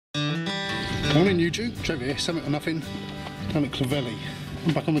Morning YouTube, Trev here, Summit or Nothing, down at Clovelly.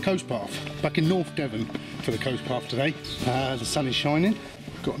 I'm back on the coast path, back in North Devon for the coast path today. The sun is shining.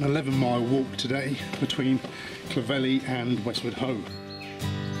 Got an 11-mile walk today between Clovelly and Westward Ho.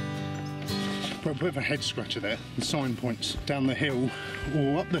 Got a bit of a head scratcher there. The sign points down the hill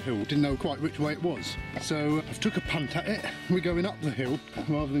or up the hill. Didn't know quite which way it was. So I've took a punt at it. We're going up the hill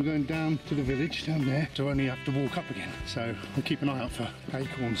rather than going down to the village down there to only have to walk up again. So I'll keep an eye out for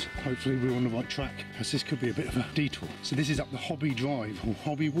acorns. Hopefully we're on the right track, as this could be a bit of a detour. So this is up the Hobby Drive or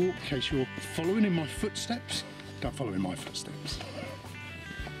Hobby Walk. In case you're following in my footsteps, don't follow in my footsteps.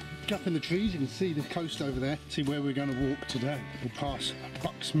 Up in the trees, you can see the coast over there. See where we're going to walk today. We'll pass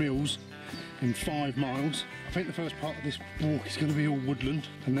Bucks Mills in 5 miles. I think the first part of this walk is going to be all woodland,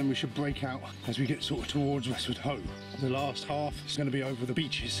 and then we should break out as we get sort of towards Westward Ho. The last half is going to be over the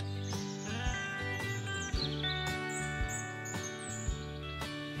beaches.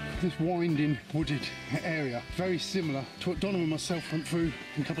 This winding wooded area, very similar to what Donna and myself went through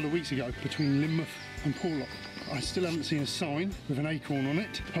a couple of weeks ago between Lynmouth and Porlock. I still haven't seen a sign with an acorn on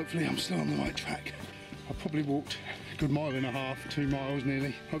it. Hopefully I'm still on the right track. I've probably walked a good 1.5 miles, 2 miles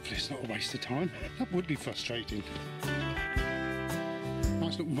nearly. Hopefully it's not a waste of time. That would be frustrating.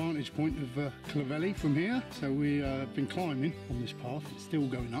 Nice little vantage point of Clovelly from here. So we've been climbing on this path. It's still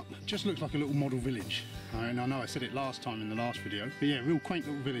going up. Just looks like a little model village. And I know I said it last time in the last video, but yeah, real quaint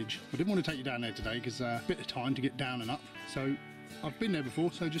little village. I didn't want to take you down there today because a bit of time to get down and up. So I've been there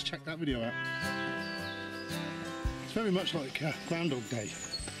before, so just check that video out. It's very much like Groundhog Day,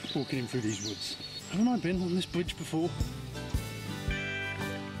 walking in through these woods. Haven't I been on this bridge before?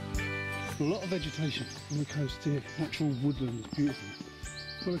 A lot of vegetation on the coast here, natural woodland, beautiful.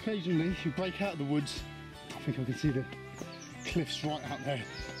 Well, occasionally you break out of the woods. I think I can see the cliffs right out there,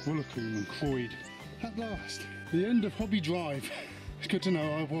 Woolacombe and Croyd. At last, the end of Hobby Drive. It's good to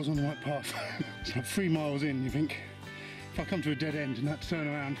know I was on the right path. It's like 3 miles in, you think, if I come to a dead end and have to turn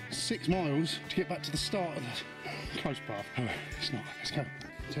around 6 miles to get back to the start of the coast path. Oh, it's not. Let's go.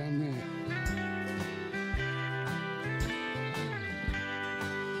 Down there.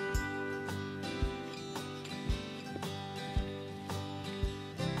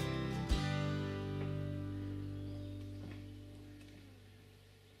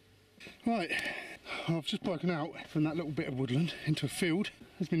 Right, I've just broken out from that little bit of woodland into a field.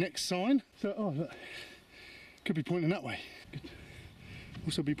 There's my next sign. So, oh look, could be pointing that way. Could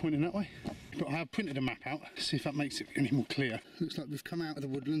also be pointing that way. But I have printed a map out, see if that makes it any more clear. Looks like we've come out of the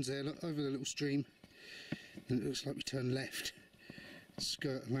woodlands there, look, over the little stream. And it looks like we turn left,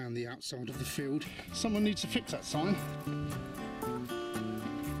 skirt around the outside of the field. Someone needs to fix that sign.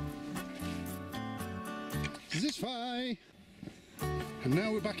 This way. And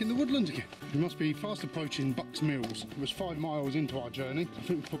now we're back in the woodlands again. We must be fast approaching Bucks Mills. It was 5 miles into our journey. I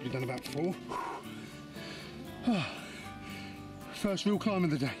think we've probably done about 4. First real climb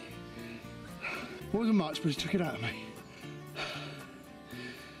of the day. Wasn't much, but it took it out of me.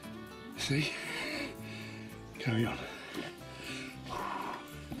 See? Carry on.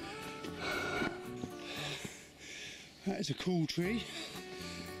 That is a cool tree.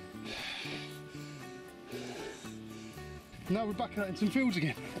 Now we're back out in some fields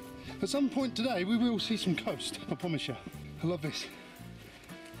again. At some point today we will see some coast, I promise you. I love this.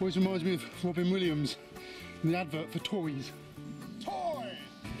 Always reminds me of Robin Williams and the advert for toys. Toy!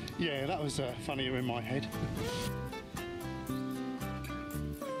 Yeah, that was funnier in my head.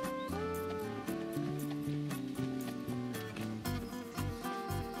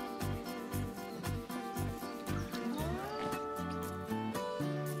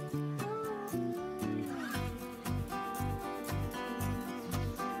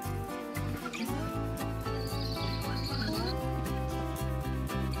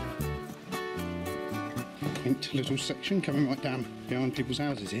 Little section coming right down behind people's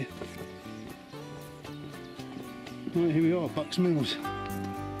houses here. Right, here we are, Bucks Mills.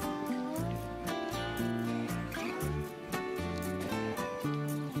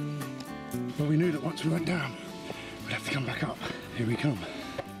 Well, we knew that once we went down, we'd have to come back up. Here we come.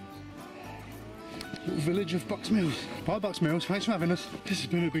 Little village of Bucks Mills. Bye Bucks Mills, thanks for having us. This has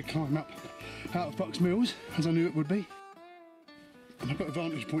been a big climb up out of Bucks Mills, as I knew it would be. And I've got a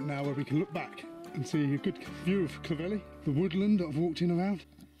vantage point now where we can look back and see a good view of Clovelly, the woodland that I've walked in around.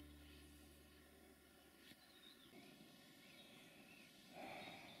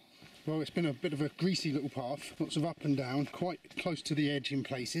 Well, it's been a bit of a greasy little path, lots of up and down, quite close to the edge in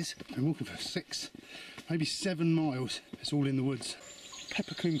places. I'm walking for 6, maybe 7 miles. It's all in the woods.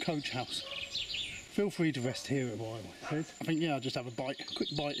 Peppercombe Coach House. Feel free to rest here a while, it says. I think, yeah, I'll just have a bite, a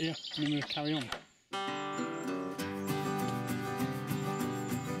quick bite here, and then we'll carry on.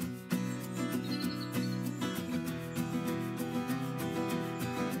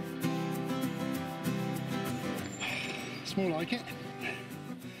 It's more like it.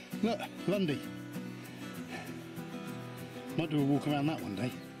 Look, Lundy. Might do a walk around that one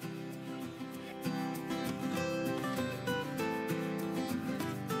day.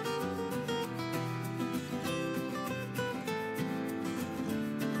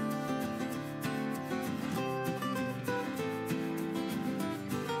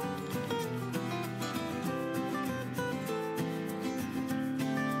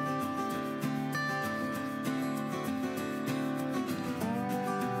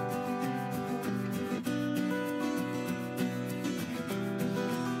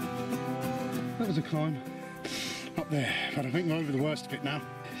 That was a climb up there, but I think we're over the worst of it now.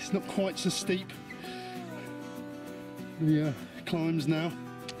 It's not quite so steep, the climbs now.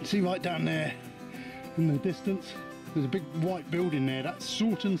 You see right down there in the distance, there's a big white building there. That's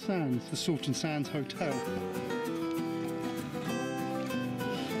Salt and Sands, the Salt and Sands Hotel.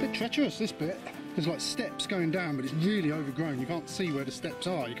 A bit treacherous, this bit. There's like steps going down, but it's really overgrown. You can't see where the steps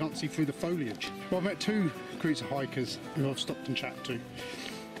are. You can't see through the foliage. Well, I've met two groups of hikers who I've stopped and chatted to.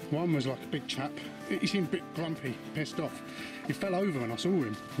 One was like a big chap. He seemed a bit grumpy, pissed off. He fell over when I saw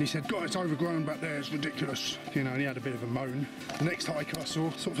him. And he said, God, it's overgrown back there, it's ridiculous. You know, and he had a bit of a moan. The next hiker I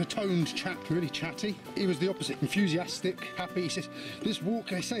saw, sort of a toned chap, really chatty. He was the opposite, enthusiastic, happy. He says, this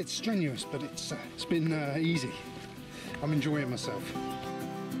walk, they say it's strenuous, but it's been easy. I'm enjoying myself.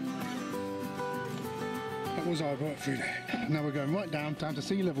 That was our work through there. Now we're going right down to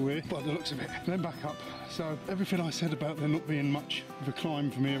sea level here, by the looks of it, then back up. So everything I said about there not being much of a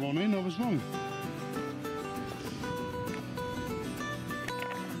climb from here on in, I was wrong.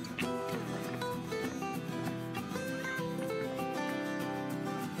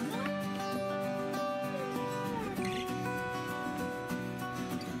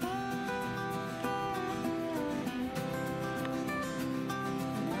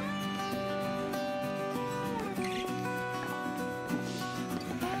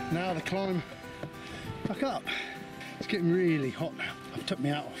 Now the climb back up. It's getting really hot now. I've took my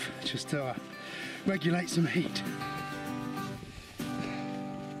hat off just to regulate some heat.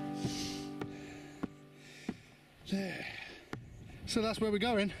 There. So that's where we're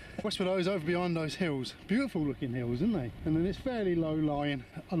going. Westward Ho is over behind those hills. Beautiful looking hills, isn't they? And then it's fairly low lying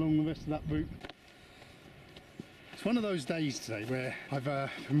along the rest of that route. It's one of those days today where I've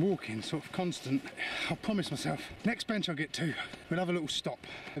been walking sort of constant. I'll promise myself, next bench I get to, we'll have a little stop.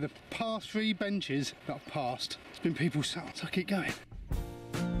 The past 3 benches that I've passed, it's been people sat, so I keep going.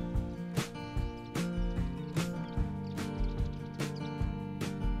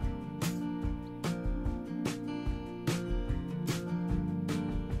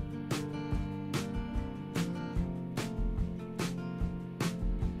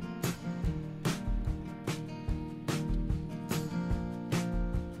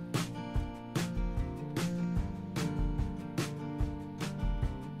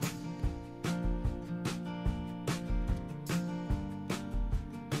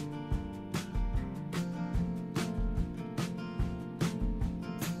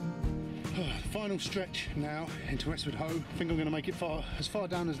 Final stretch now into Westward Ho. I think I'm going to make it as far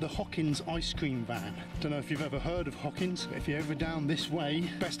down as the Hockings Ice Cream van. Don't know if you've ever heard of Hockings, but if you're ever down this way,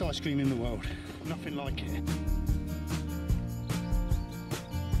 best ice cream in the world. Nothing like it.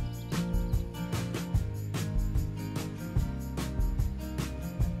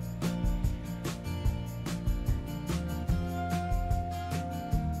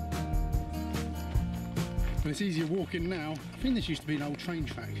 But it's easier walking now. I think this used to be an old train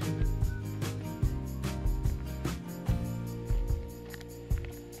track.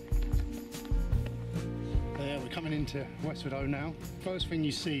 Coming into Westward Ho now. First thing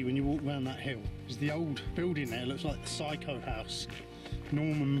you see when you walk around that hill is the old building there. It looks like the Psycho House,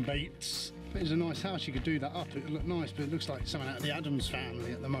 Norman Bates. But it's a nice house, you could do that up, it would look nice, but it looks like something out of the Addams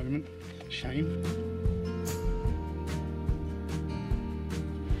Family at the moment. Shame.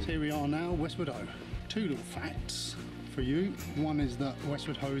 So here we are now, Westward Ho. 2 little facts for you. One is that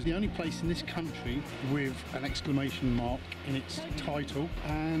Westward Ho is the only place in this country with an exclamation mark in its title,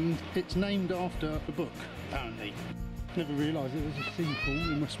 and it's named after a book, apparently. Never realised there was a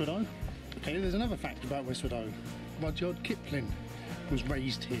sequel in Westward Ho. Okay, there's another fact about Westward Ho. Rudyard Kipling was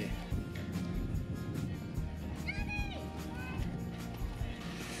raised here.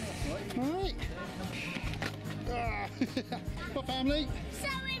 Alright. What family?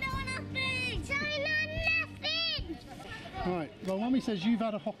 Showing on nothing! Showing on nothing! Alright, well Mummy says you've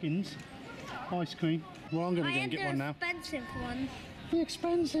had a Hockings ice cream. Well, I'm going to go and get one now. I had the expensive one. The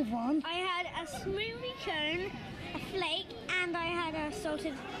expensive one? I had a smoothie cone, a flake, and I had a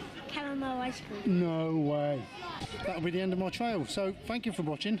salted caramel ice cream. No way. That'll be the end of my trail. So thank you for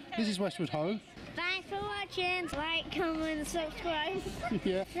watching. This is Westward Ho. Thanks for watching. Like, comment, subscribe.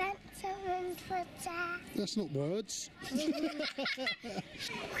 Yeah. Someone put that. That's not words.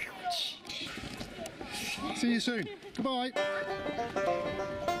 See you soon. Goodbye.